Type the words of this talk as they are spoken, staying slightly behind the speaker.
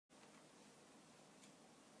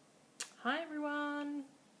Hi everyone.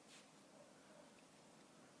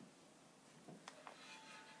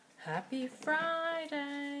 Happy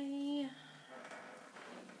Friday.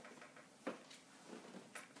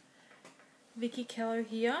 Vickie Kello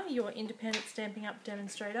here, your independent Stampin' Up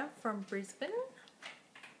demonstrator from Brisbane.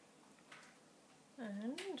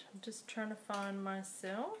 And I'm just trying to find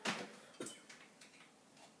myself.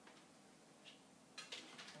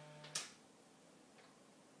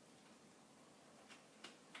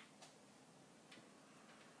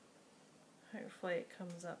 Hopefully it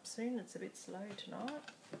comes up soon. It's a bit slow tonight.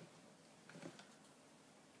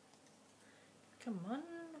 Come on.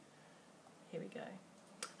 Here we go.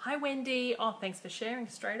 Hi Wendy. Oh, thanks for sharing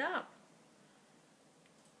straight up.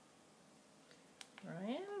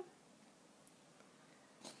 Ryan.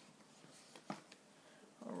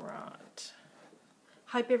 Alright.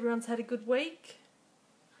 Hope everyone's had a good week.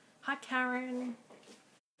 Hi Karen.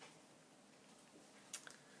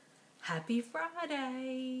 Happy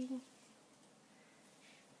Friday.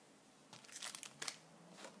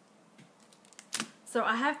 So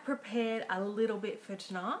I have prepared a little bit for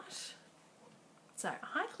tonight. So,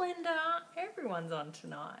 hi Glenda, everyone's on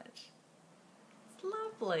tonight. It's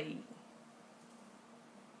lovely.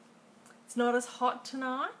 It's not as hot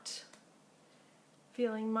tonight.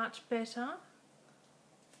 Feeling much better.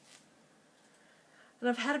 And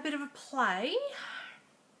I've had a bit of a play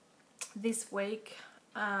this week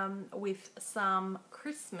with some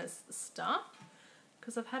Christmas stuff,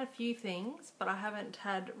 because I've had a few things, but I haven't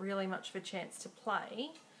had really much of a chance to play.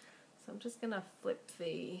 So I'm just going to flip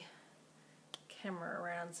the camera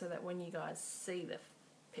around so that when you guys see the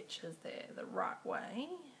pictures there the right way.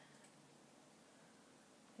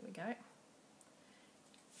 There we go.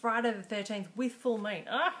 Friday the 13th with full moon.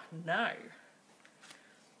 Oh, no.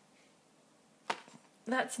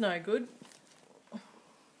 That's no good.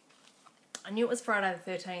 I knew it was Friday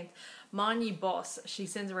the 13th. My new boss, she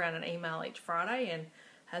sends around an email each Friday and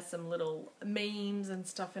has some little memes and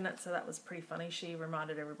stuff in it, so that was pretty funny. She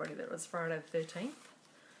reminded everybody that it was Friday the 13th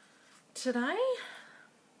today.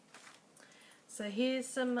 So here's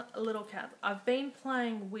some little cards. I've been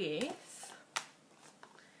playing with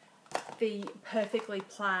the Perfectly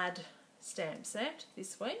Plaid stamp set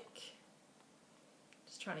this week.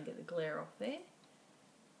 Just trying to get the glare off there.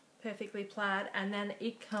 Perfectly Plaid, and then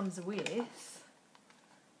it comes with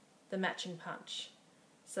the matching punch.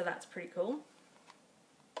 So that's pretty cool.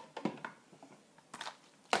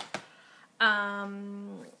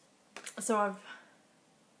 So I've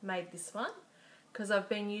made this one because I've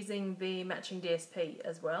been using the matching DSP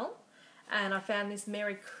as well, and I found this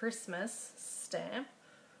Merry Christmas stamp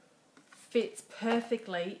fits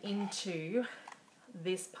perfectly into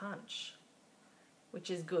this punch,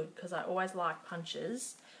 which is good because I always like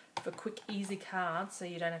punches for quick easy cards so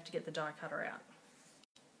you don't have to get the die cutter out.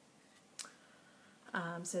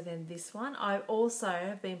 So then this one, I also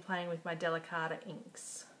have been playing with my Delicata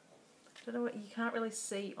inks. I don't know what you can't really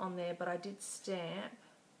see on there, but I did stamp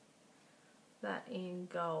that in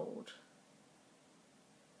gold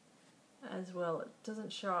as well. It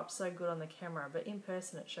doesn't show up so good on the camera, but in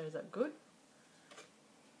person it shows up good.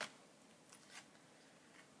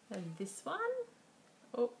 And this one,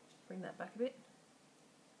 oh, bring that back a bit.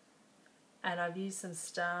 And I've used some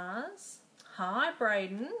stars. Hi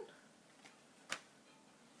Braden.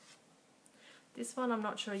 This one I'm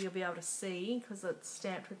not sure you'll be able to see because it's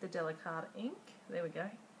stamped with the Delicata ink. There we go.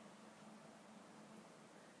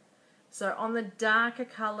 So on the darker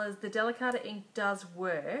colours, the Delicata ink does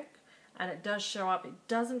work and it does show up. It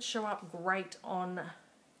doesn't show up great on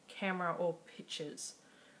camera or pictures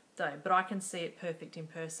though, but I can see it perfect in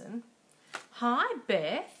person. Hi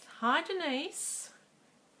Beth. Hi Denise.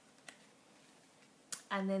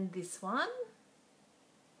 And then this one.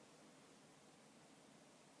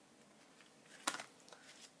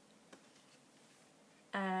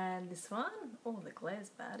 And this one. Oh, the glare's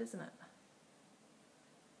bad, isn't it?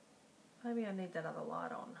 Maybe I need that other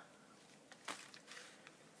light on.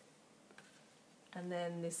 And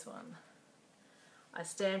then this one. I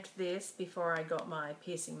stamped this before I got my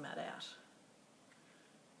piercing mat out.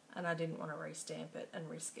 And I didn't want to re-stamp it and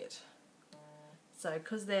risk it. So,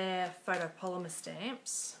 because they're photopolymer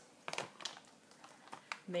stamps,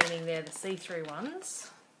 meaning they're the see-through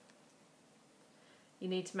ones, you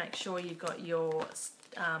need to make sure you've got your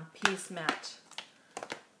pierce mat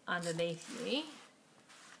underneath you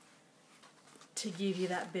to give you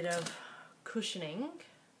that bit of cushioning,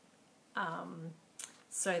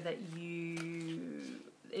 so that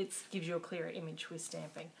it gives you a clearer image with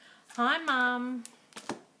stamping. Hi Mum,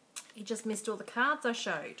 you just missed all the cards I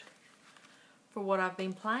showed for what I've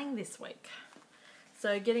been playing this week.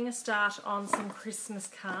 So getting a start on some Christmas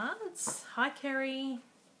cards. Hi Kerry.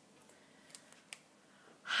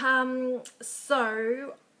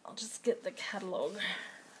 So I'll just get the catalogue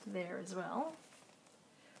there as well.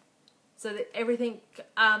 So that everything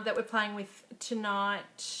that we're playing with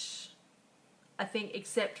tonight, I think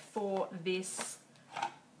except for this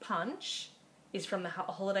punch, is from the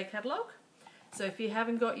holiday catalogue. So if you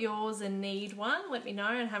haven't got yours and need one, let me know,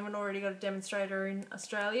 and haven't already got a demonstrator in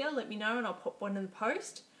Australia, let me know and I'll pop one in the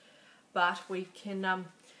post. But we can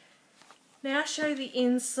now show the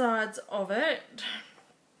insides of it.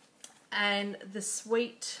 And the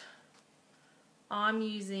suite, I'm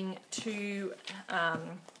using two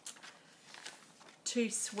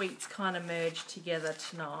suites kind of merged together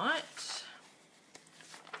tonight.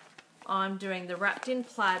 I'm doing the Wrapped in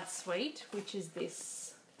Plaid suite, which is this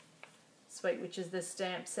suite, which is the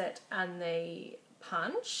stamp set and the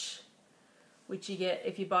punch, which you get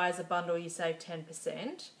if you buy as a bundle, you save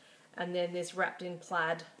 10%. And then this Wrapped in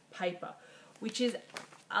Plaid paper, which is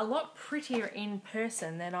a lot prettier in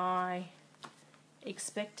person than I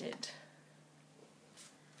expected.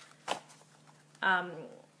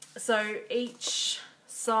 So each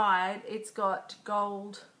side, it's got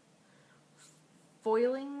gold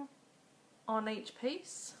foiling on each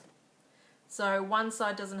piece. So one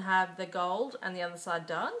side doesn't have the gold and the other side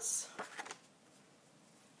does.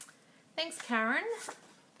 Thanks, Karen.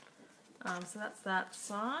 So that's that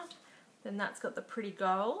side. Then that's got the pretty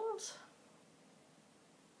gold.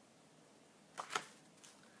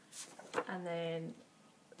 And then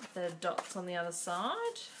the dots on the other side.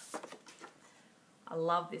 I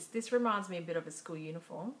love this. This reminds me a bit of a school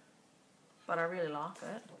uniform, but I really like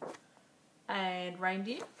it. And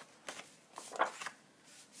reindeer.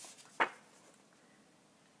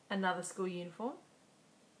 Another school uniform.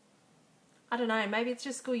 I don't know, maybe it's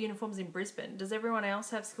just school uniforms in Brisbane. Does everyone else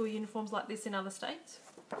have school uniforms like this in other states?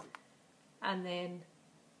 And then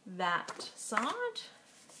that side.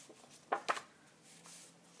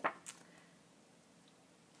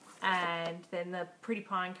 And then the pretty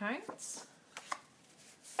pine cones.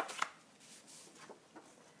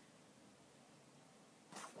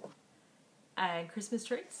 And Christmas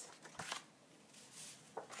trees.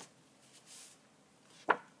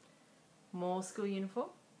 More school uniform.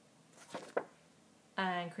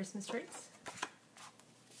 And Christmas trees.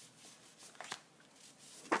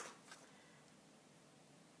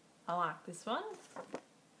 I like this one.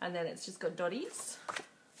 And then it's just got dotties.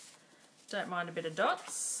 Don't mind a bit of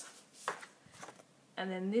dots. And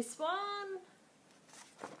then this one.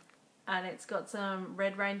 And it's got some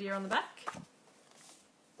red reindeer on the back.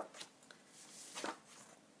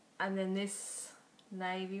 And then this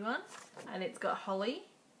navy one. And it's got holly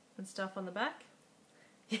and stuff on the back.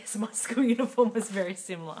 Yes, my school uniform was very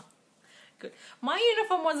similar. Good. My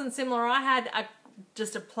uniform wasn't similar. I had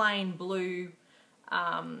just a plain blue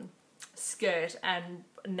skirt and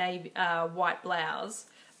navy white blouse,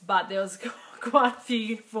 but there was quite a few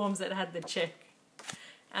uniforms that had the check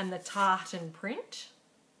and the tartan print.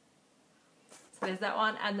 So there's that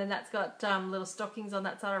one, and then that's got little stockings on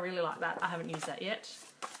that side. I really like that. I haven't used that yet.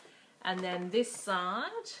 And then this side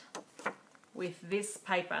with this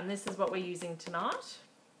paper, and this is what we're using tonight.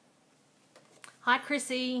 Hi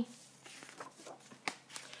Chrissy.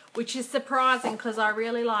 Which is surprising because I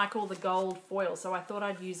really like all the gold foil, so I thought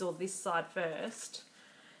I'd use all this side first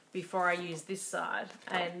before I use this side.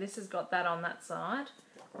 And this has got that on that side,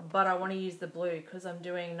 but I want to use the blue because I'm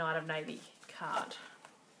doing Night of Navy card.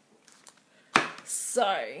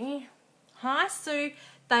 So, hi Sue.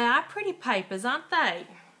 They are pretty papers, aren't they?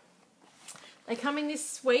 They come in this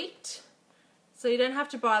suite, so you don't have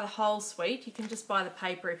to buy the whole suite. You can just buy the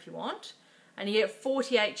paper if you want. And you get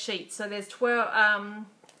 48 sheets, so there's 12...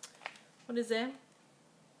 what is there?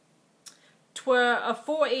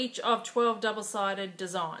 4 each of 12 double-sided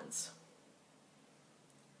designs.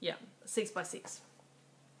 Yeah, 6 by 6.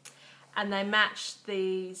 And they match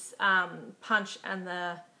these punch and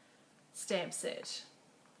the stamp set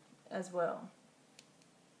as well.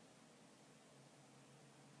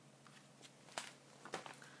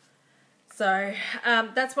 So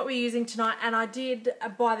that's what we're using tonight. And I did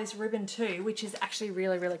buy this ribbon too, which is actually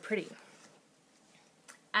really, really pretty.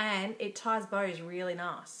 And it ties bows really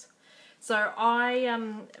nice. So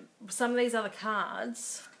some of these other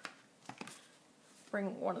cards,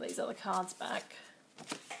 bring one of these other cards back.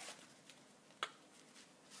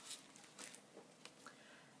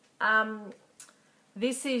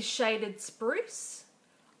 This is Shaded Spruce.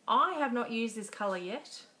 I have not used this colour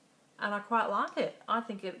yet, and I quite like it. I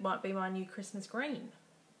think it might be my new Christmas green.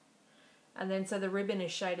 And then so the ribbon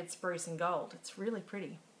is Shaded Spruce and Gold. It's really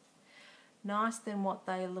pretty. nice than what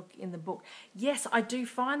they look in the book. Yes, I do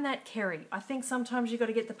find that, Kerry. I think sometimes you've got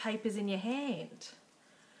to get the papers in your hand.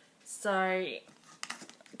 So,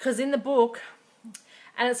 because in the book,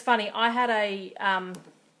 and it's funny, I had a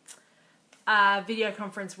video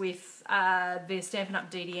conference with the Stampin'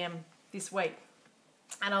 Up! DDM this week,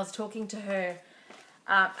 and I was talking to her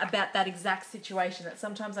about that exact situation, that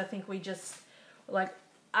sometimes I think we just, like,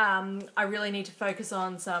 I really need to focus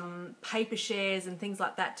on some paper shares and things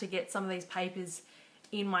like that to get some of these papers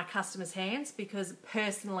in my customers' hands, because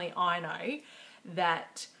personally I know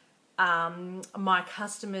that my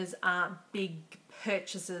customers aren't big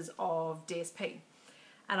purchasers of DSP.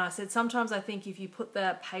 And I said sometimes I think if you put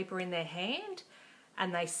the paper in their hand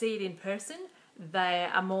and they see it in person, they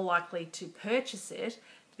are more likely to purchase it,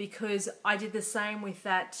 because I did the same with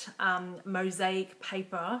that mosaic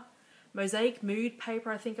mood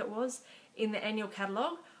paper, I think it was, in the annual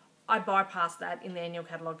catalogue. I bypassed that in the annual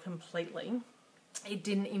catalogue completely. It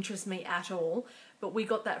didn't interest me at all, but we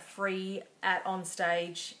got that free at On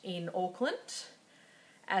Stage in Auckland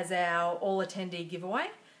as our all attendee giveaway,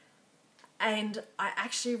 and I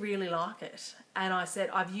actually really like it. And I said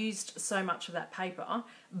I've used so much of that paper,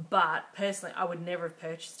 but personally I would never have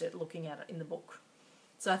purchased it looking at it in the book.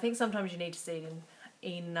 So I think sometimes you need to see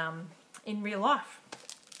it in real life.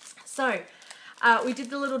 So we did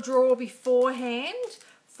the little draw beforehand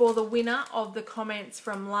for the winner of the comments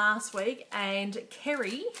from last week, and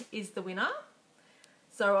Kerry is the winner.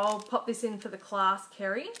 So I'll pop this in for the class,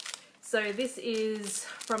 Kerry. So this is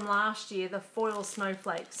from last year, the foil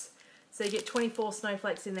snowflakes. So you get 24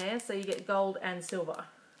 snowflakes in there, so you get gold and silver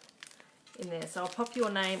in there. So I'll pop your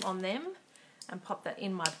name on them and pop that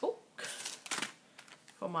in my book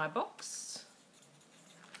for my box.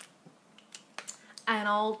 And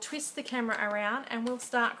I'll twist the camera around and we'll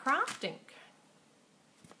start crafting.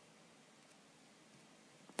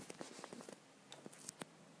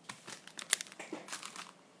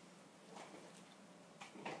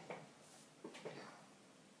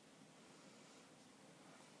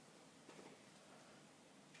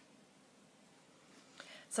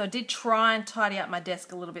 So I did try and tidy up my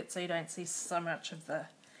desk a little bit so you don't see so much of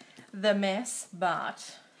the mess,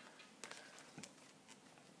 but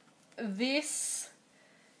this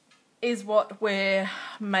is what we're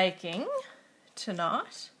making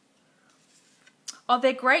tonight. Oh,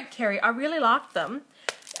 they're great, Kerry. I really like them.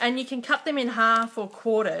 And you can cut them in half or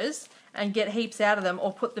quarters and get heaps out of them,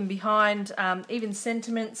 or put them behind even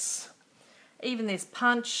sentiments, even this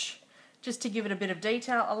punch, just to give it a bit of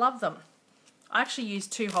detail. I love them. I actually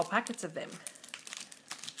used 2 whole packets of them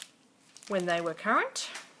when they were current.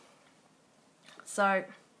 So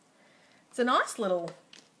it's a nice little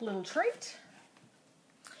treat.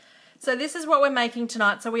 So this is what we're making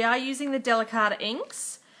tonight. So we are using the Delicata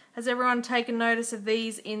inks. Has everyone taken notice of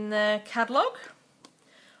these in the catalogue?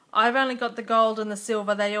 I've only got the gold and the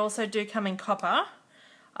silver. They also do come in copper.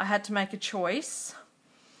 I had to make a choice.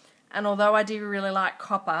 And although I do really like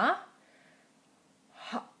copper,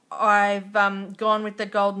 I've gone with the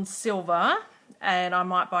gold and silver, and I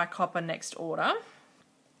might buy copper next order.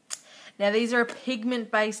 Now these are a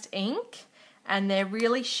pigment-based ink, and they're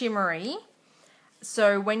really shimmery.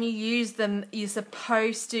 So when you use them, you're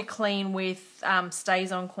supposed to clean with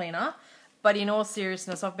Stays On Cleaner. But in all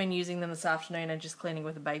seriousness, I've been using them this afternoon and just cleaning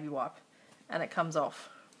with a baby wipe, and it comes off.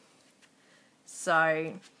 So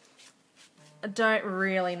I don't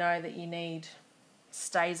really know that you need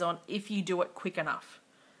Stays On if you do it quick enough.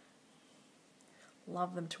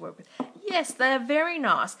 Love them to work with. Yes, they're very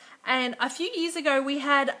nice. And a few years ago we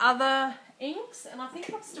had other inks, and I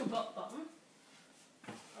think I've still got them.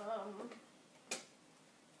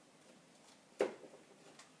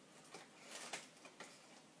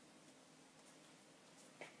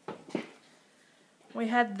 We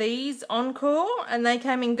had these Encore, and they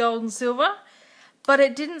came in gold and silver, but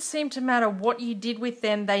it didn't seem to matter what you did with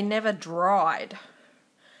them, they never dried,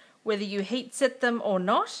 whether you heat set them or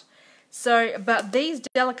not. So, but these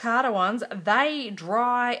Delicata ones, they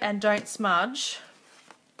dry and don't smudge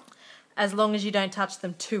as long as you don't touch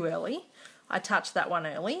them too early. I touched that one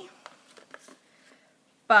early.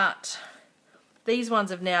 But these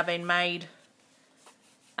ones have now been made.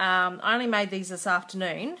 I only made these this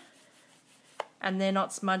afternoon, and they're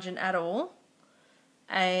not smudging at all.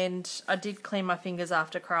 And I did clean my fingers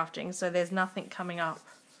after crafting, so there's nothing coming up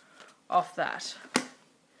off that.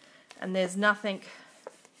 And there's nothing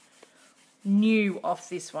new off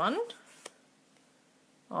this one.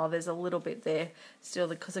 Oh, there's a little bit there still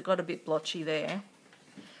because it got a bit blotchy there.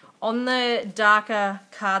 On the darker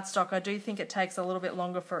cardstock, I do think it takes a little bit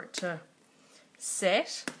longer for it to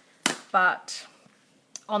set, but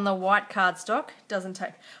on the white cardstock. Doesn't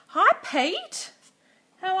take... Hi, Pete.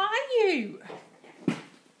 How are you?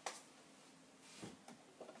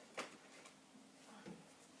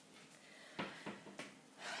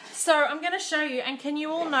 So I'm going to show you, and can you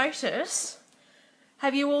all notice,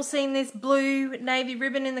 have you all seen this blue navy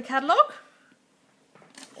ribbon in the catalogue?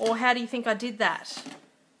 Or how do you think I did that?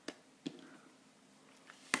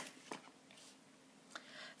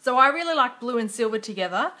 So I really like blue and silver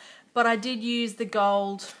together, but I did use the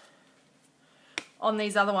gold on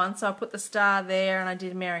these other ones. So I put the star there and I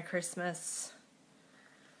did Merry Christmas.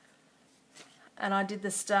 And I did the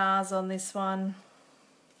stars on this one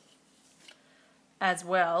as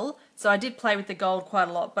well. So I did play with the gold quite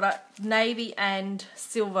a lot, but navy and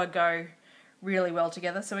silver go really well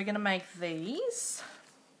together. So we're going to make these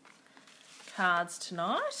cards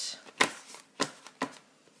tonight.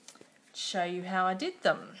 Show you how I did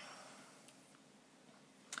them.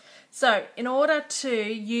 So in order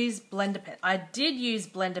to use blender pen, I did use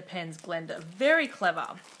Blender Pen's blender, very clever.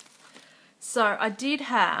 So I did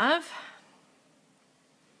have,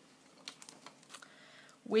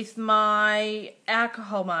 with my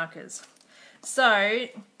alcohol markers, so,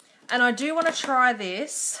 and I do want to try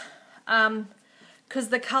this because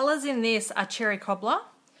the colours in this are cherry cobbler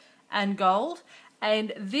and gold,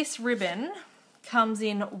 and this ribbon comes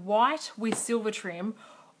in white with silver trim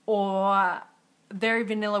or very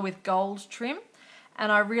vanilla with gold trim,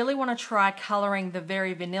 and I really want to try colouring the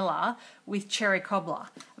very vanilla with cherry cobbler,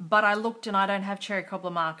 but I looked and I don't have cherry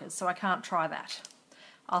cobbler markers, so I can't try that.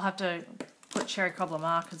 I'll have to put cherry cobbler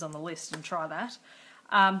markers on the list and try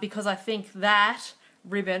that because I think that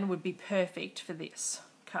ribbon would be perfect for this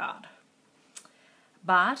card,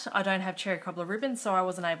 but I don't have cherry cobbler ribbons, so I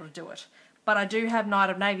wasn't able to do it. But I do have Night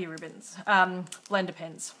of Navy ribbons, blender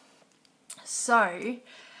pens. So,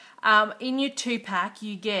 in your 2-pack,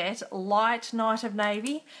 you get light Night of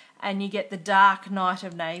Navy and you get the dark Night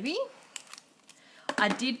of Navy. I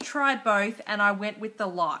did try both and I went with the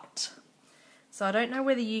light. So I don't know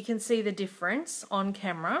whether you can see the difference on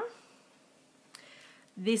camera.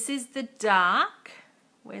 This is the dark.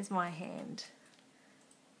 Where's my hand?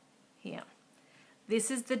 Here. This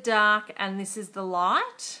is the dark and this is the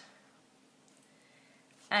light.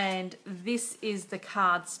 And this is the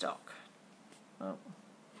cardstock. Oh.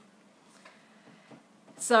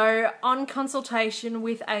 So on consultation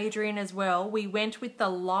with Adrian as well, we went with the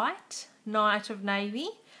light Night of Navy.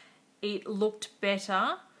 It looked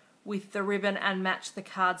better with the ribbon and matched the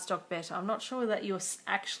cardstock better. I'm not sure that you're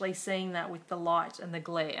actually seeing that with the light and the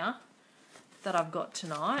glare that I've got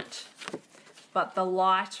tonight, but the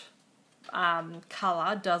light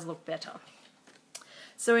colour does look better.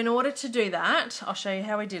 So in order to do that, I'll show you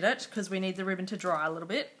how we did it because we need the ribbon to dry a little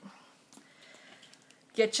bit.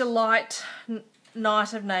 Get your light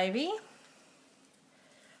Night of Navy,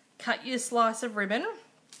 cut your slice of ribbon.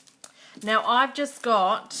 Now I've just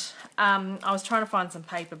got, I was trying to find some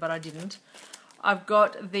paper but I didn't. I've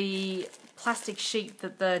got the plastic sheet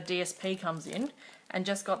that the DSP comes in and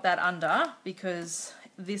just got that under because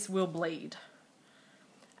this will bleed.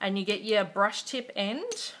 And you get your brush tip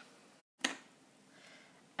end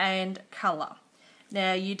and colour.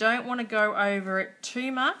 Now you don't want to go over it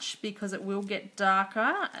too much because it will get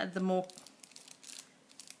darker the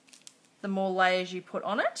more layers you put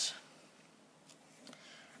on it.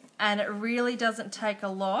 And it really doesn't take a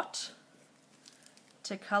lot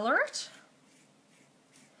to colour it.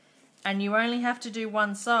 And you only have to do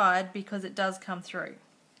one side because it does come through.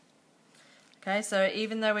 Okay, so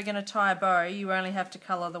even though we're going to tie a bow, you only have to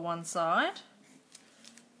colour the one side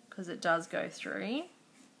because it does go through.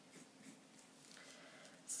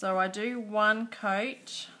 So I do one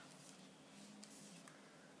coat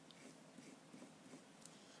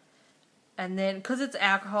and then because it's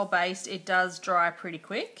alcohol based it does dry pretty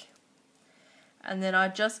quick, and then I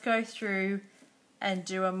just go through and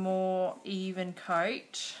do a more even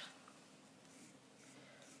coat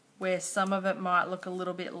where some of it might look a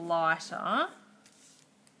little bit lighter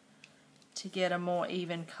to get a more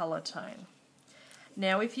even colour tone.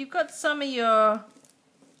 Now if you've got some of your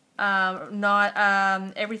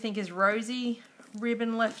everything is rosy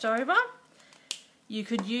ribbon left over, you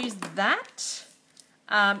could use that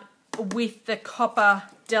with the copper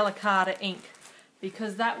Delicata ink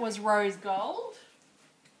because that was rose gold.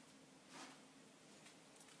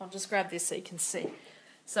 I'll just grab this so you can see.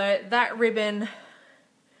 So that ribbon,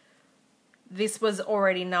 this was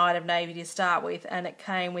already Night of Navy to start with and it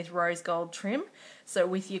came with rose gold trim. So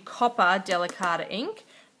with your copper Delicata ink,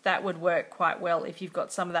 that would work quite well if you've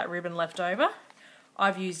got some of that ribbon left over.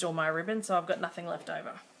 I've used all my ribbon, so I've got nothing left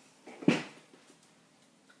over.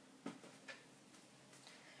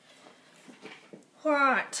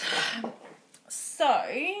 Alright, so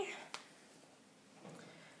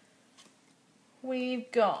we're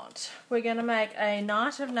going to make a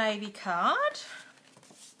Night of Navy card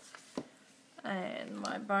and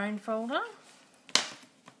my bone folder.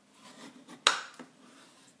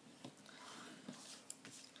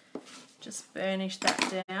 Just burnish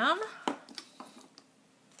that down.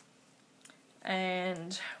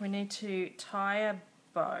 And we need to tie a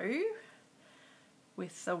bow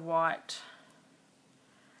with the white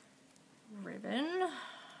ribbon.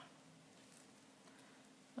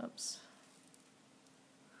 Oops.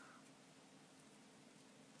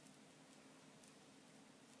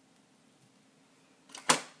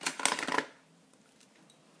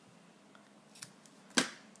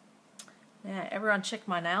 Now, everyone check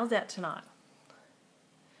my nails out tonight. I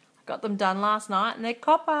got them done last night and they're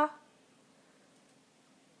copper.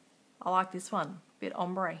 I like this one, a bit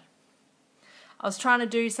ombre. I was trying to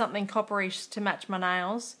do something copperish to match my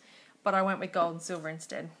nails, but I went with gold and silver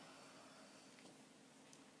instead.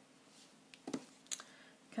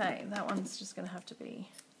 Okay, that one's just going to have to be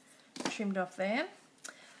trimmed off there.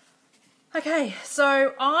 Okay,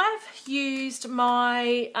 so I've used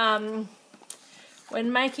my,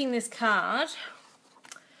 when making this card,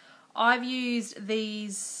 I've used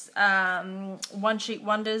these one sheet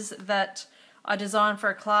wonders that I designed for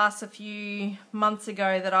a class a few months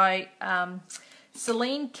ago that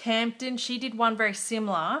Celine Campton, she did one very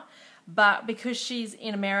similar, but because she's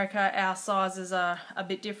in America, our sizes are a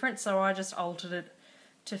bit different, so I just altered it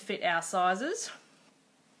to fit our sizes.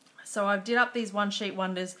 So I've did up these one sheet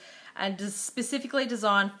wonders and specifically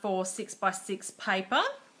designed for 6x6 paper.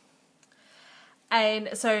 And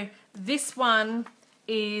so this one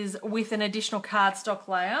is with an additional cardstock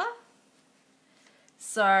layer.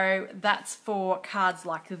 So that's for cards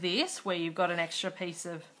like this, where you've got an extra piece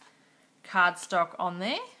of cardstock on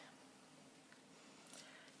there.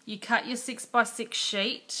 You cut your 6x6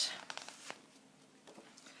 sheet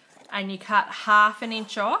and you cut 1/2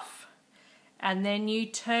 inch off, and then you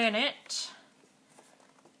turn it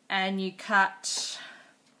and you cut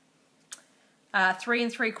 3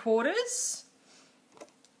 3/4,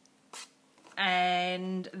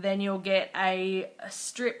 and then you'll get a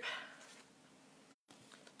strip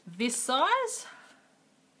this size.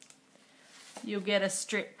 You'll get a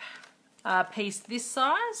strip piece this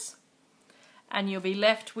size, and you'll be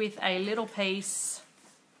left with a little piece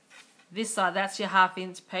this side. That's your 1/2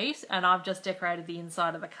 inch piece, and I've just decorated the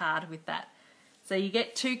inside of the card with that. So you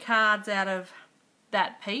get 2 cards out of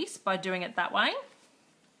that piece by doing it that way.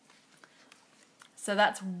 So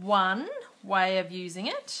that's one way of using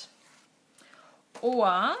it.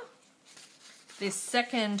 Or this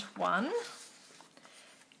second one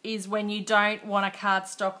is when you don't want a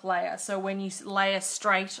cardstock layer. So when you layer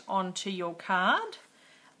straight onto your card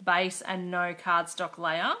base and no cardstock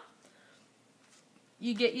layer,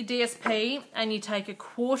 you get your DSP and you take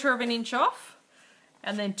 1/4 inch off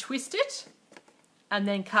and then twist it and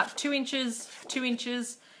then cut 2 inches, 2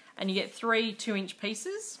 inches, and you get 3 2-inch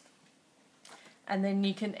pieces. And then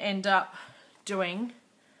you can end up doing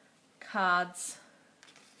cards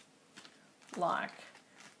like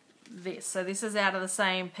this. So this is out of the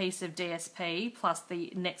same piece of DSP plus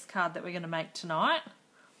the next card that we're going to make tonight.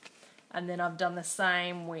 And then I've done the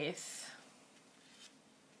same with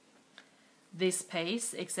this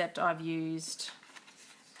piece, except I've used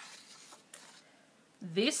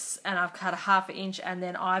this and I've cut 1/2 inch, and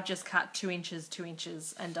then I've just cut 2 inches, 2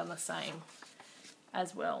 inches, and done the same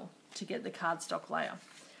as well to get the cardstock layer.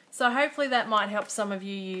 So hopefully that might help some of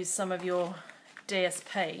you use some of your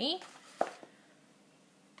DSP.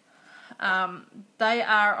 They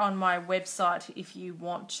are on my website if you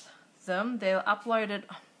want them. They're uploaded,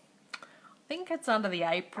 I think it's under the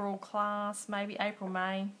April class, maybe April,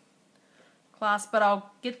 May class, but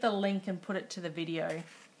I'll get the link and put it to the video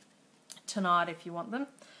tonight if you want them.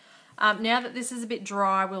 Now that this is a bit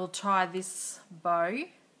dry, we'll tie this bow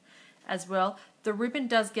as well. The ribbon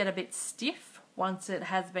does get a bit stiff once it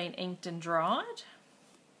has been inked and dried.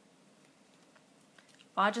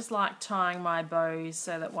 I just like tying my bows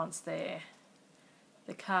so that once the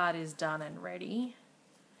card is done and ready,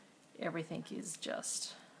 everything is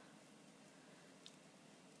just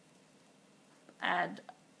add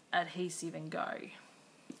adhesive and go.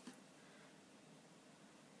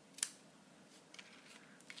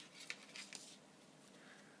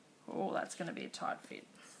 Oh, that's going to be a tight fit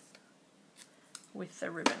with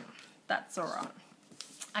the ribbon. That's all right.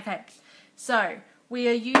 Okay, so we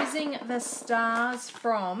are using the stars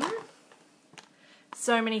from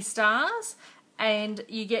So Many Stars, and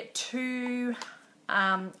you get 2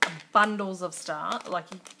 bundles of stars,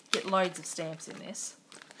 like you get loads of stamps in this.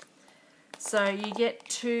 So you get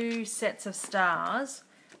 2 sets of stars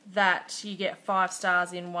that you get 5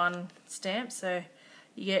 stars in one stamp. So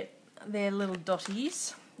you get their little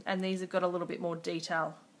dotties, and these have got a little bit more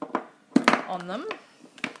detail on them.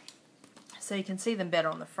 So you can see them better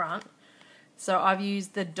on the front. So I've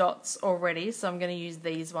used the dots already, so I'm going to use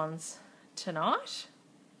these ones tonight.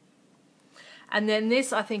 And then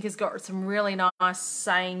this, I think, has got some really nice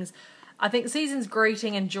sayings. I think Season's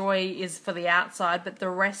Greeting and Joy is for the outside, but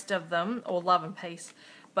the rest of them, or Love and Peace,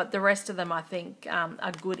 but the rest of them, I think,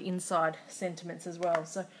 are good inside sentiments as well.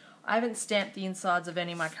 So I haven't stamped the insides of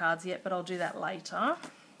any of my cards yet, but I'll do that later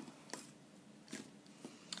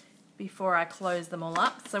before I close them all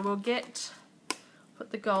up. So we'll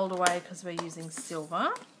put the gold away because we're using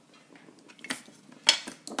silver.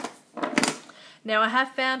 Now I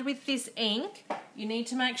have found with this ink, you need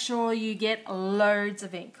to make sure you get loads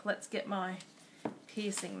of ink. Let's get my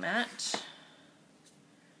piercing mat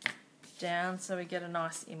down so we get a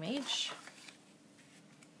nice image.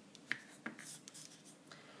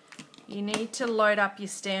 You need to load up your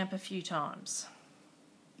stamp a few times,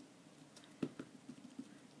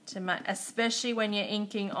 especially when you're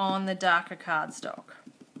inking on the darker cardstock.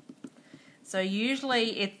 So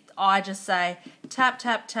usually I just say tap,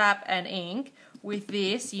 tap, tap and ink. With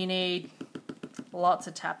this, you need lots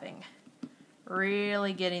of tapping.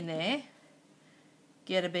 Really get in there.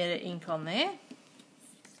 Get a bit of ink on there.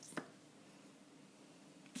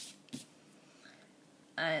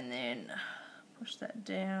 And then push that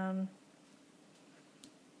down.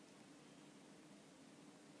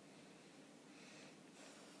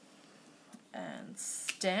 And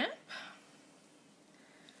stamp.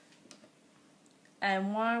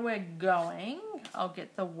 And while we're going, I'll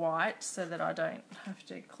get the white so that I don't have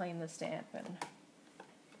to clean the stamp and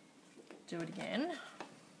do it again.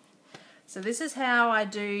 So this is how I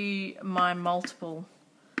do my multiple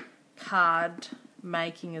card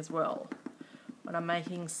making as well. When I'm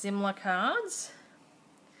making similar cards,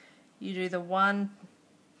 you do the one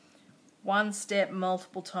step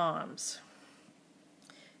multiple times.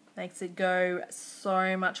 Makes it go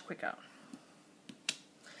so much quicker.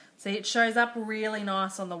 See, it shows up really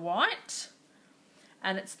nice on the white,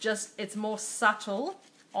 and it's more subtle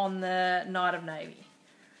on the Night of Navy.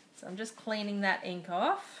 So I'm just cleaning that ink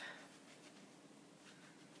off.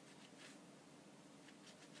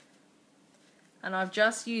 And I've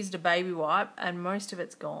just used a baby wipe and most of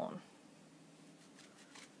it's gone.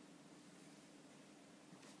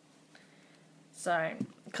 So,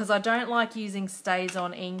 because I don't like using stays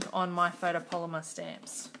on ink on my photopolymer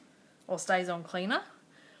stamps, or stays on cleaner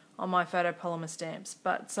on my photopolymer stamps,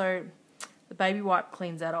 but so the baby wipe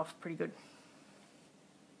cleans that off pretty good.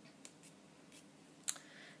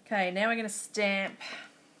 Okay, now we're going to stamp.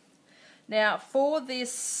 Now for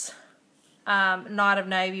this Night of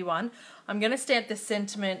Navy one, I'm going to stamp the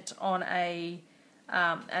sentiment on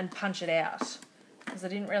and punch it out, because I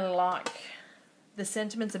didn't really like the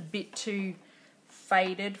sentiment's a bit too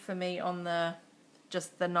faded for me on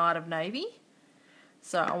just the Night of Navy.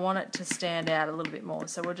 So I want it to stand out a little bit more.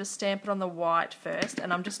 So we'll just stamp it on the white first.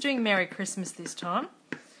 And I'm just doing Merry Christmas this time.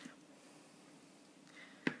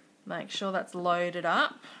 Make sure that's loaded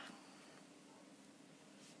up.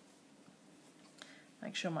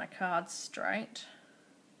 Make sure my card's straight.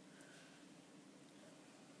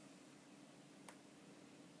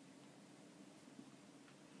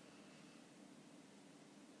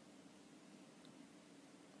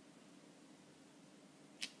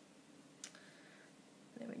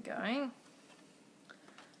 Going,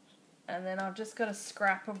 and then I've just got a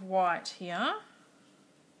scrap of white here.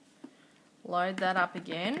 Load that up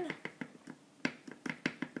again.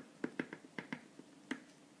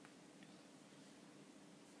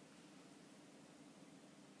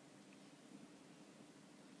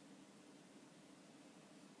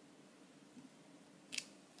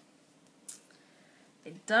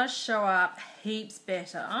 It does show up heaps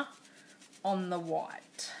better on the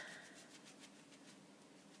white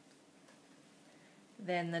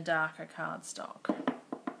than the darker cardstock.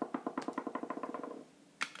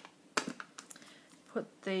 Put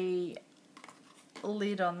the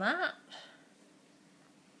lid on that.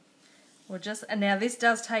 And now this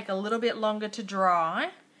does take a little bit longer to dry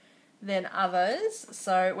than others,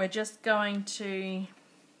 so we're just going to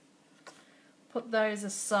put those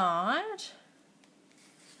aside,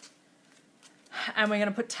 and we're going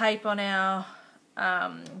to put tape on our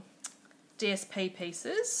DSP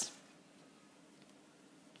pieces.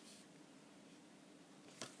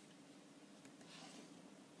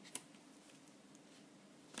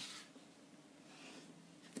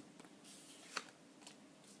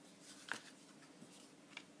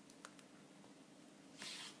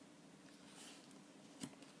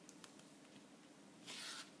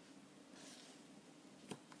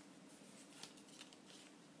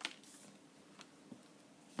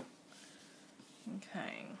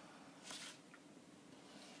 Okay.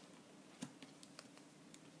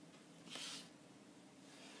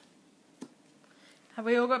 Have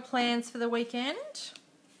we all got plans for the weekend?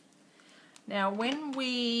 Now, when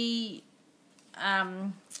we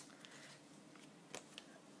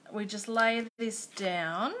just lay this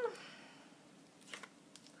down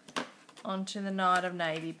onto the Night of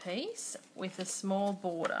Navy piece with a small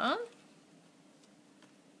border.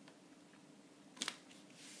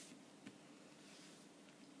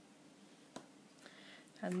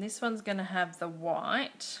 And this one's going to have the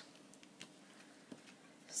white.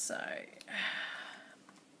 So,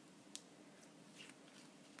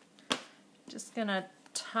 just going to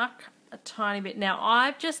tuck a tiny bit. Now,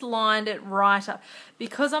 I've just lined it right up.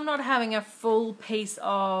 Because I'm not having a full piece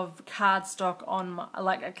of cardstock on my,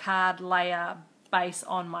 like a card layer base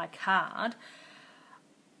on my card,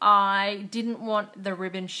 I didn't want the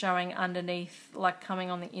ribbon showing underneath, like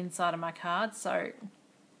coming on the inside of my card. So,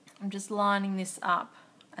 I'm just lining this up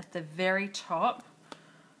at the very top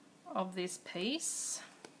of this piece.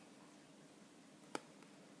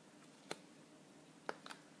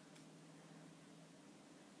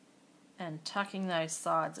 And tucking those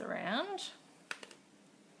sides around.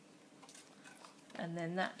 And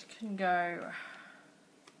then that can go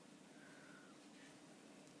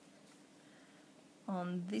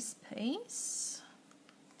on this piece.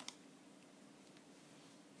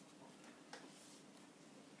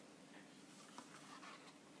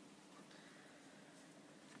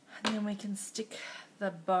 And then we can stick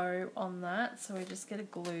the bow on that. So we just get a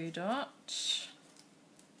glue dot.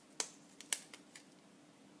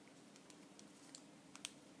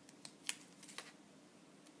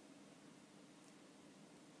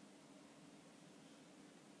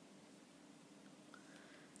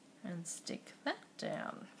 And stick that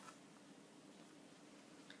down.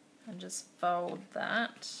 And just fold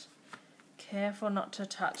that. Careful not to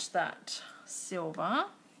touch that silver.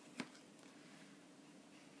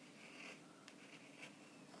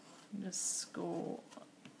 Just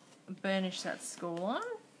burnish that school on.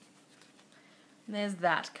 And there's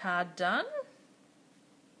that card done.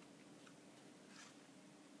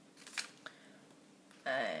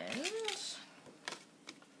 And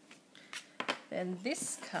then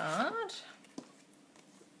this card,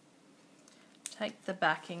 take the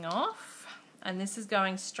backing off, and this is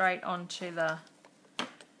going straight onto the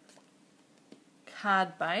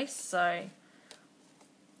card base. So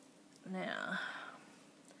now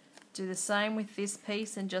do the same with this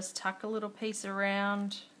piece and just tuck a little piece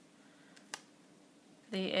around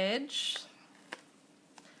the edge,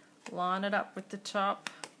 line it up with the top,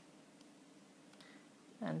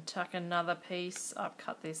 and tuck another piece. I've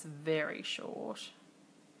cut this very short.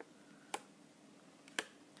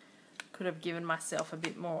 Could have given myself a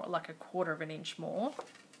bit more, like a 1/4 of an inch more,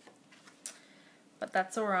 but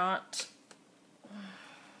that's all right.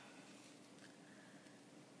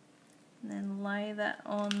 And then lay that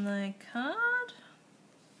on the card.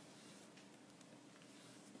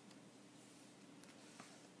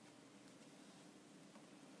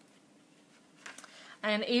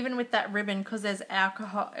 And even with that ribbon, because there's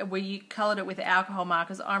alcohol, we coloured it with alcohol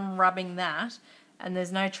markers, I'm rubbing that and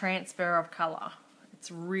there's no transfer of colour. It's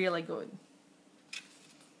really good.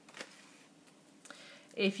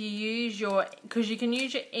 If you use your, because you can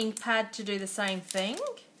use your ink pad to do the same thing,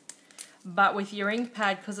 but with your ink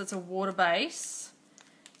pad, because it's a water base,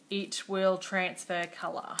 it will transfer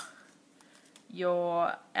colour.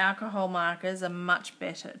 Your alcohol markers are much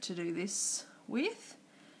better to do this with,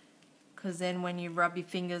 because then when you rub your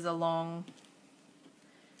fingers along,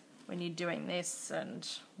 when you're doing this and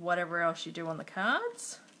whatever else you do on the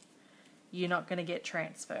cards, you're not going to get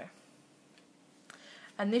transfer.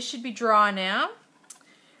 And this should be dry now,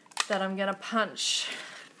 that I'm going to punch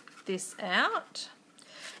this out.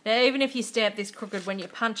 Now, even if you stamp this crooked, when you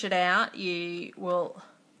punch it out, you will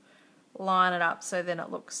line it up so then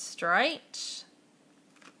it looks straight.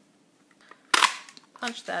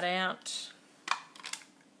 Punch that out.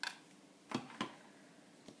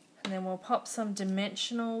 And then we'll pop some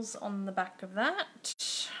dimensionals on the back of that.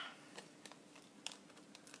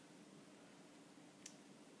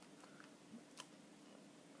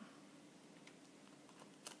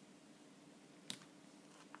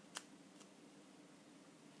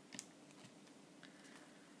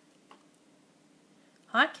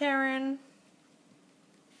 Hi, Karen.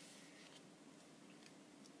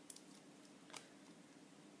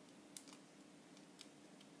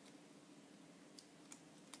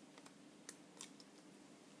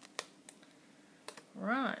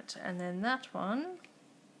 Right, and then that one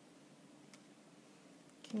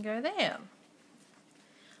can go there.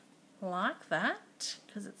 Like that,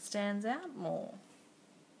 because it stands out more.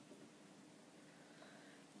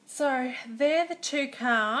 So they're the 2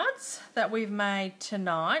 cards that we've made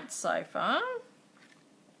tonight so far.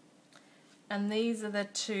 And these are the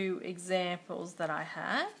 2 examples that I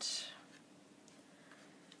had.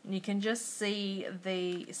 And you can just see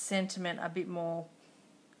the sentiment a bit more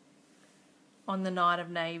on the Night of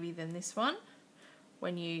Navy than this one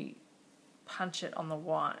when you punch it on the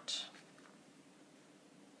white.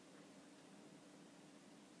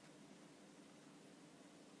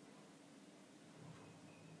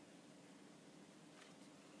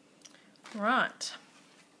 Right.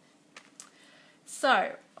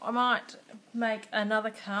 So I might make another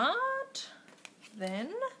card,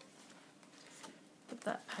 then put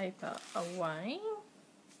that paper away.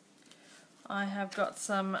 I have got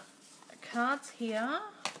some cards here.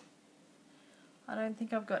 I don't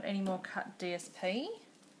think I've got any more cut DSP,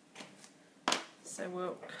 so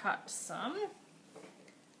we'll cut some.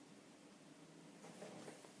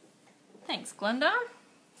 Thanks, Glenda.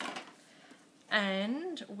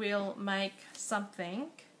 And we'll make something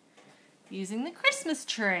using the Christmas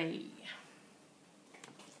tree.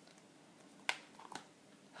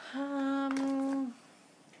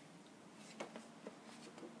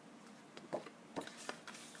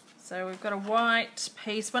 So we've got a white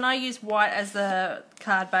piece. When I use white as the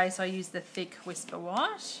card base, I use the thick Whisper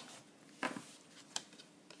White.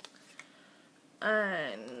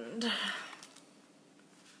 And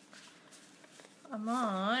I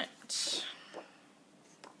might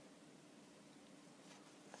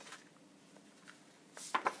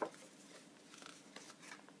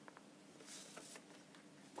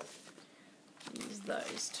use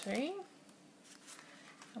those 2.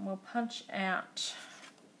 And we'll punch out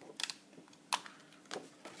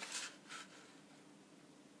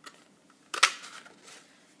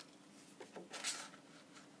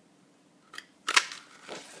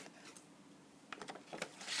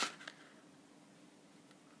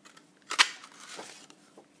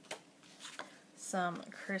some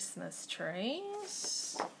Christmas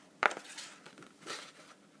trees.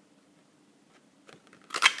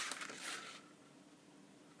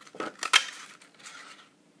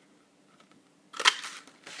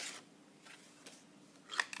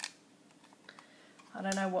 I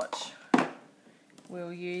don't know what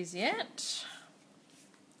we'll use yet.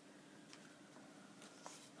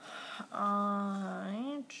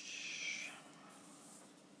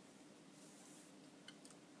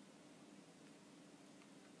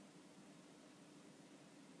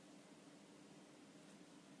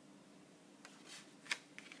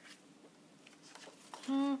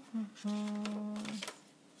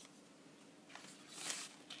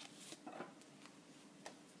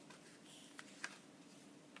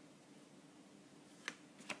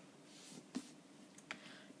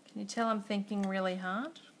 Can you tell I'm thinking really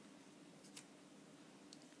hard?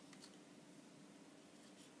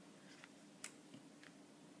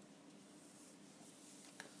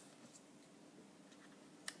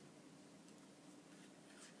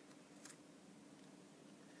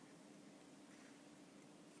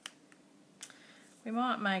 We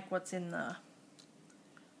might make what's in a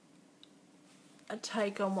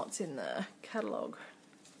take on what's in the catalogue.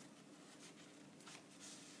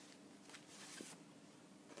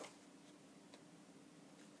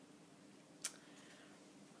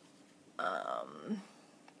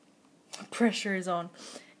 Pressure is on.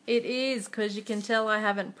 It is, because you can tell I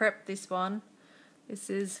haven't prepped this one. This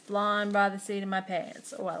is flying by the seat of my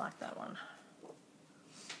pants. Oh, I like that one.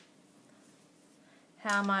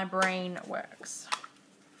 How my brain works.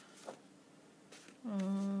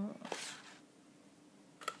 I'm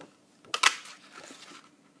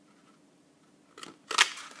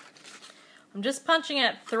just punching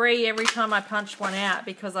out 3 every time I punch one out,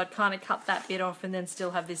 because I'd kind of cut that bit off and then still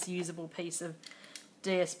have this usable piece of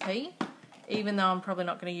DSP. Even though I'm probably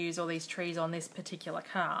not going to use all these trees on this particular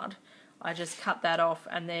card, I just cut that off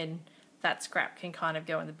and then that scrap can kind of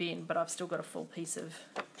go in the bin, but I've still got a full piece of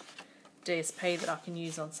DSP that I can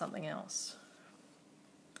use on something else.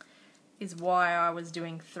 Is why I was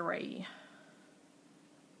doing 3.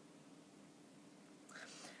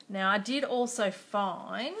 Now I did also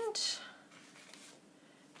find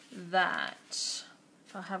that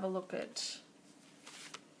if I have a look at,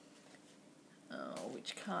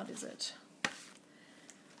 which card is it?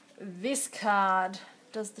 This card,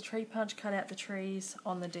 does the tree punch cut out the trees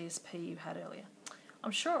on the DSP you had earlier?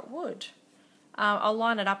 I'm sure it would. I'll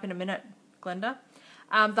line it up in a minute, Glenda.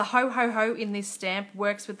 The ho ho ho in this stamp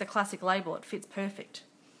works with the classic label. It fits perfect.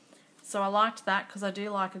 So I liked that because I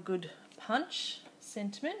do like a good punch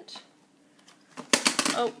sentiment.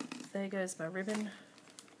 Oh, there goes my ribbon.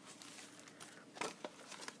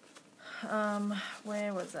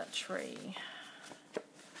 Where was that tree?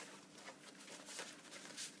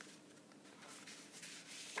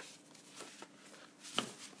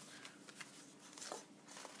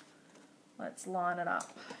 Let's line it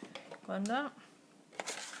up. Glenda.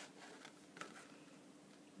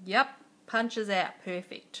 Yep, punches out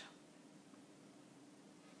perfect.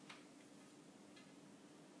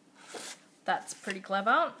 That's pretty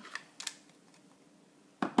clever.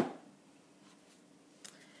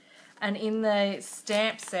 And in the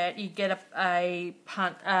stamp set, you get a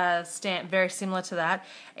stamp very similar to that.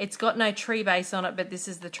 It's got no tree base on it, but this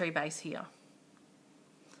is the tree base here.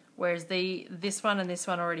 Whereas this one and this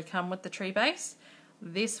one already come with the tree base.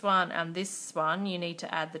 This one and this one, you need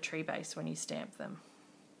to add the tree base when you stamp them.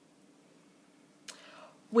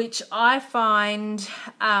 Which I find,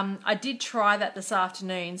 I did try that this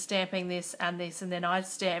afternoon, stamping this, and then I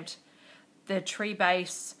stamped the tree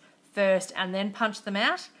base first and then punched them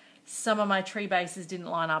out. Some of my tree bases didn't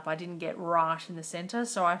line up. I didn't get right in the center.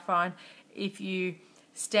 So I find if you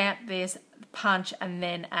stamp this, punch, and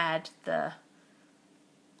then add the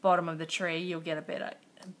bottom of the tree, you'll get a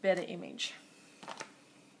better image.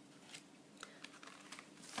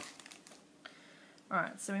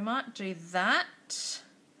 Alright, so we might do that.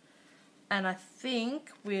 And I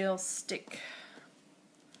think we'll stick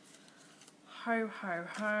ho ho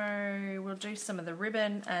ho. We'll do some of the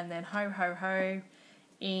ribbon and then ho ho ho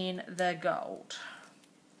in the gold.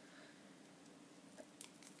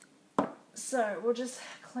 So we'll just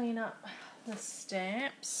clean up the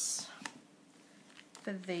stamps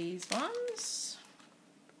for these ones.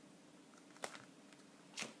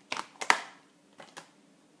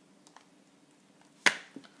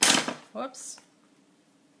 Whoops.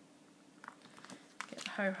 Get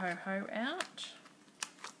ho ho ho out.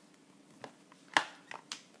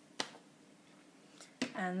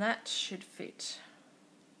 And that should fit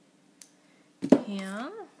here.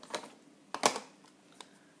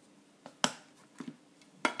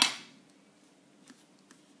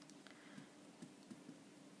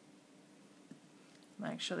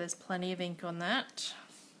 Make sure there's plenty of ink on that.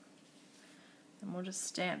 And we'll just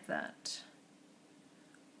stamp that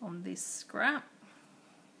on this scrap.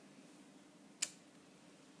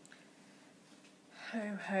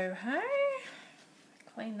 Ho ho ho.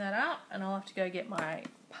 Clean that up, and I'll have to go get my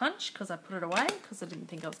punch because I put it away because I didn't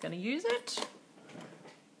think I was going to use it.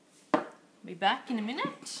 Be back in a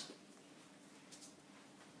minute.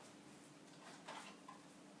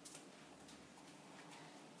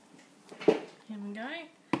 Here we go.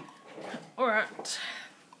 Alright.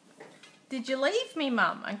 Did you leave me,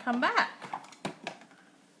 Mum, and come back?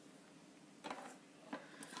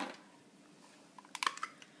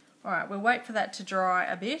 Alright, we'll wait for that to dry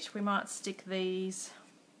a bit. We might stick these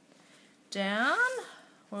down.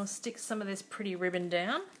 We'll stick some of this pretty ribbon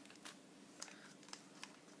down.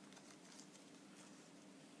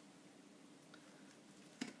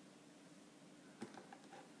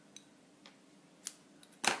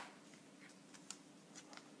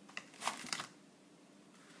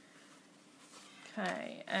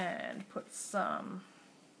 Okay, and put some,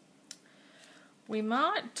 we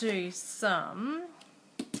might do some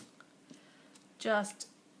just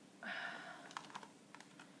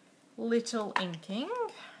little inking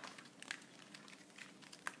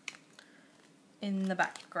in the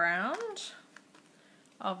background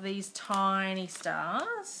of these tiny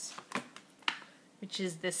stars, which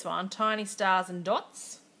is this one, tiny stars and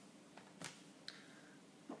dots.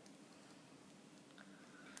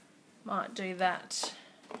 Might do that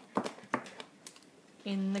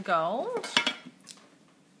in the gold.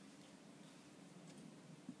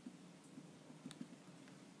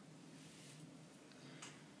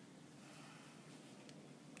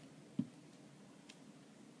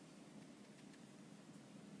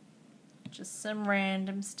 Just some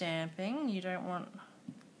random stamping. You don't want...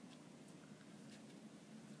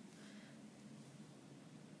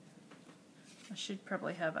 I should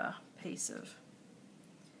probably have a piece of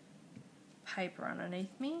paper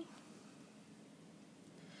underneath me.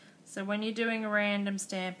 So when you're doing a random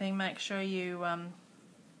stamping, make sure you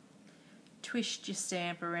twist your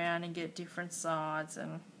stamp around and get different sides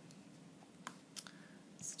and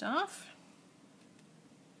stuff.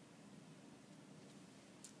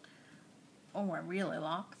 Oh, I really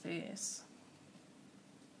like this.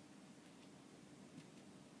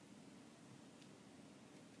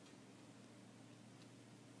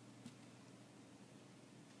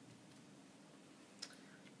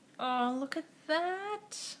 Oh, look at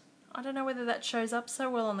that. I don't know whether that shows up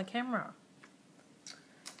so well on the camera.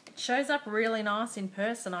 It shows up really nice in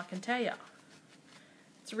person, I can tell you.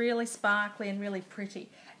 It's really sparkly and really pretty.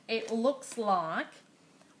 It looks like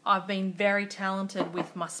I've been very talented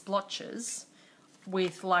with my splotches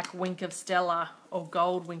with like Wink of Stella or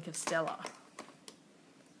Gold Wink of Stella.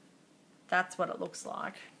 That's what it looks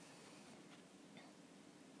like.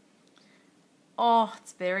 Oh,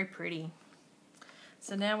 it's very pretty.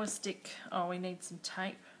 So now we'll stick, oh, we need some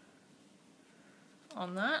tape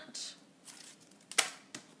on that.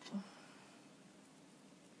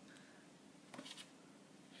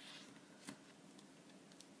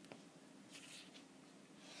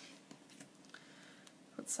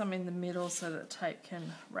 Put some in the middle so that tape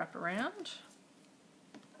can wrap around.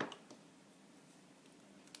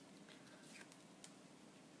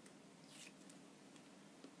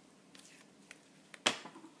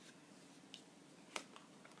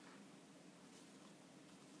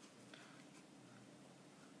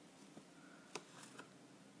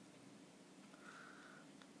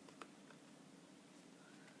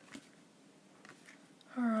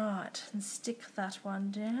 Alright, and stick that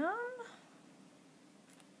one down.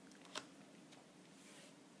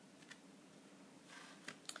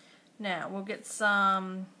 Now we'll get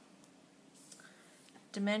some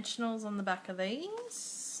dimensionals on the back of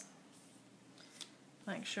these.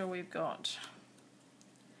 Make sure we've got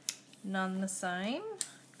none the same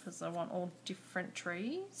because I want all different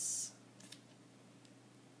trees.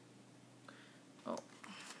 Oh.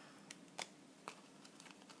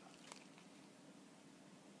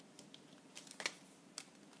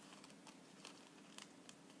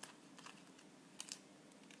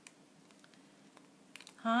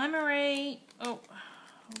 Hi Marie. Oh.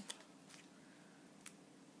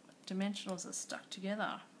 Dimensionals are stuck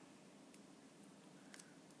together.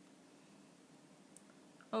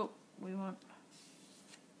 Oh, we want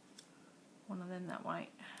one of them that way.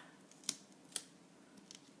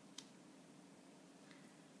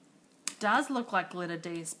 Does look like glitter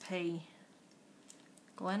DSP.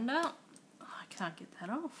 Glenda. Oh, I can't get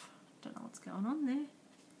that off. Don't know what's going on there.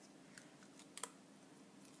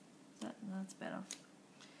 That's better.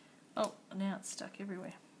 Oh, now it's stuck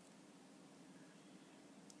everywhere.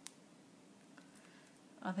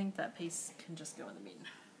 I think that piece can just go in the bin.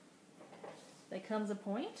 There comes a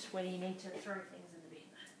point where you need to throw things in the bin.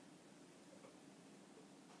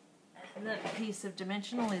 And that piece of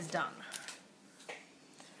dimensional is done.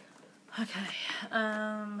 Okay.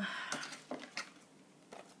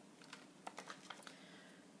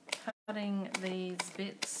 Cutting these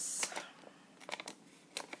bits.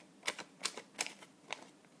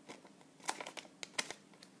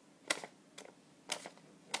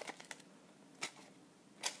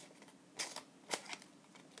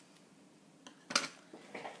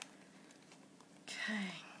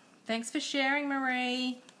 Thanks for sharing,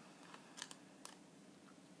 Marie.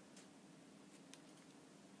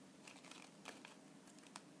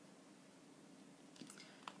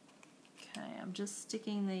 Okay, I'm just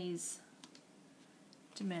sticking these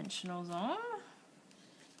dimensionals on.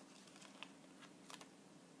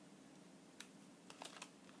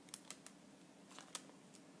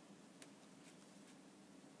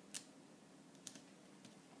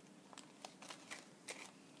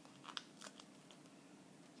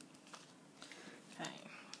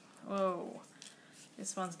 Whoa,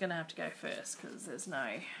 this one's going to have to go first because there's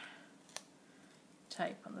no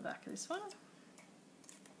tape on the back of this one.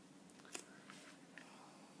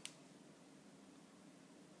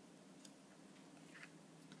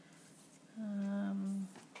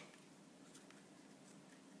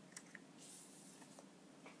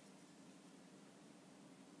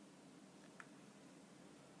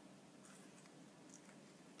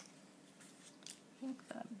 I think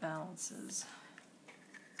that balances.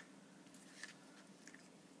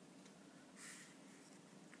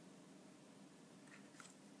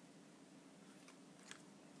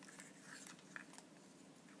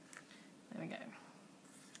 There we go.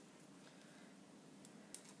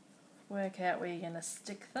 Work out where you're going to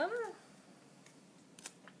stick them.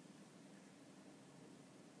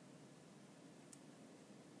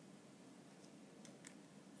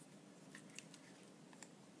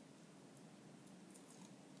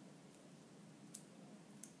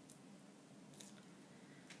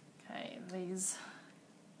 Okay, these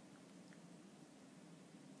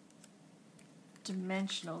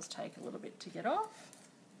dimensionals take a little bit to get off.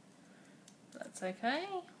 That's okay.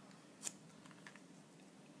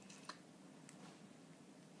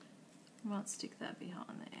 Might stick that behind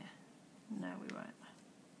there. No, we won't.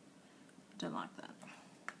 Don't like that.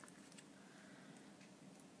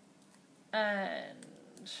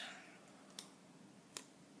 And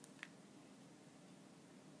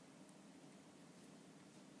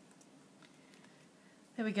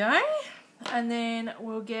there we go. And then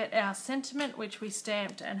we'll get our sentiment, which we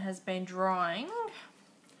stamped and has been drying.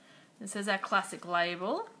 This is our classic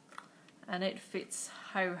label, and it fits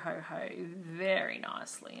ho ho ho very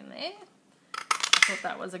nicely in there. I thought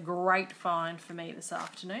that was a great find for me this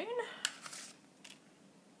afternoon.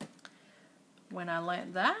 when I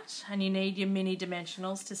learnt that. And you need your mini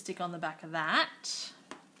dimensionals to stick on the back of that.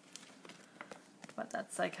 But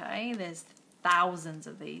that's okay. There's thousands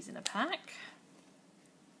of these in a pack.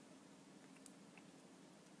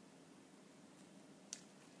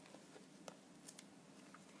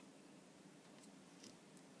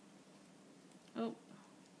 Oh.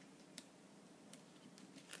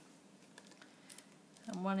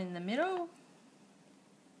 And one in the middle.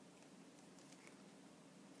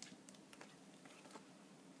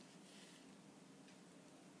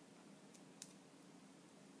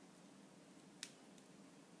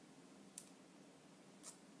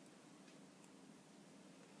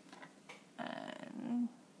 And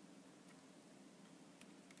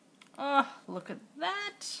oh, look at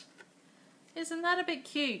that. Isn't that a bit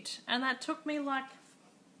cute? And that took me like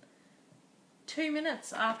 2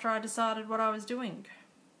 minutes after I decided what I was doing.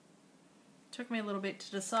 Took me a little bit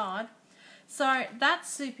to decide. So that's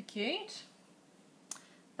super cute.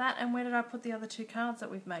 That, and where did I put the other 2 cards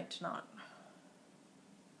that we've made tonight?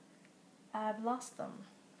 I've lost them.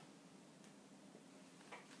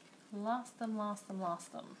 Lost them.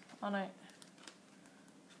 I know.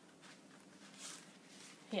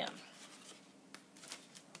 Here.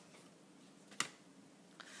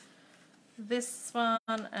 This one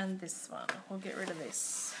and this one. We'll get rid of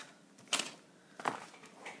this.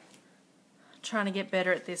 Trying to get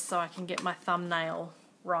better at this so I can get my thumbnail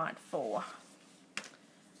right for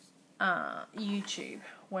YouTube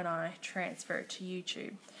when I transfer it to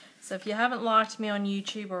YouTube. So if you haven't liked me on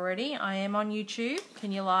YouTube already, I am on YouTube.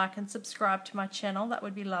 Can you like and subscribe to my channel? That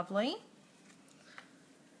would be lovely.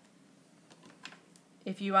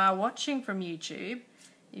 If you are watching from YouTube,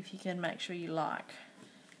 if you can make sure you like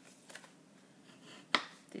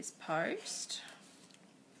this post.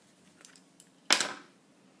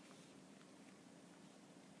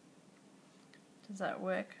 Does that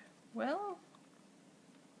work well?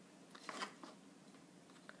 I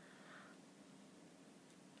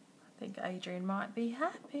think Adrian might be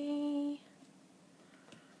happy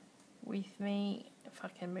with me. If I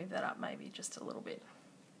can move that up maybe just a little bit.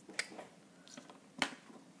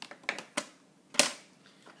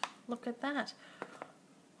 Look at that.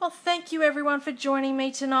 Well, thank you everyone for joining me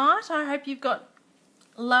tonight. I hope you've got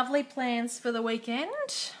lovely plans for the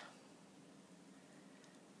weekend.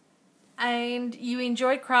 And you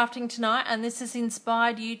enjoyed crafting tonight, and this has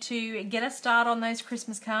inspired you to get a start on those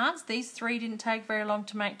Christmas cards. These 3 didn't take very long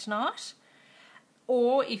to make tonight.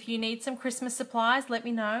 Or if you need some Christmas supplies, let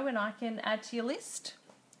me know and I can add to your list,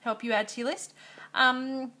 help you add to your list.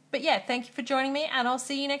 But yeah, thank you for joining me, and I'll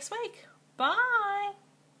see you next week. Bye.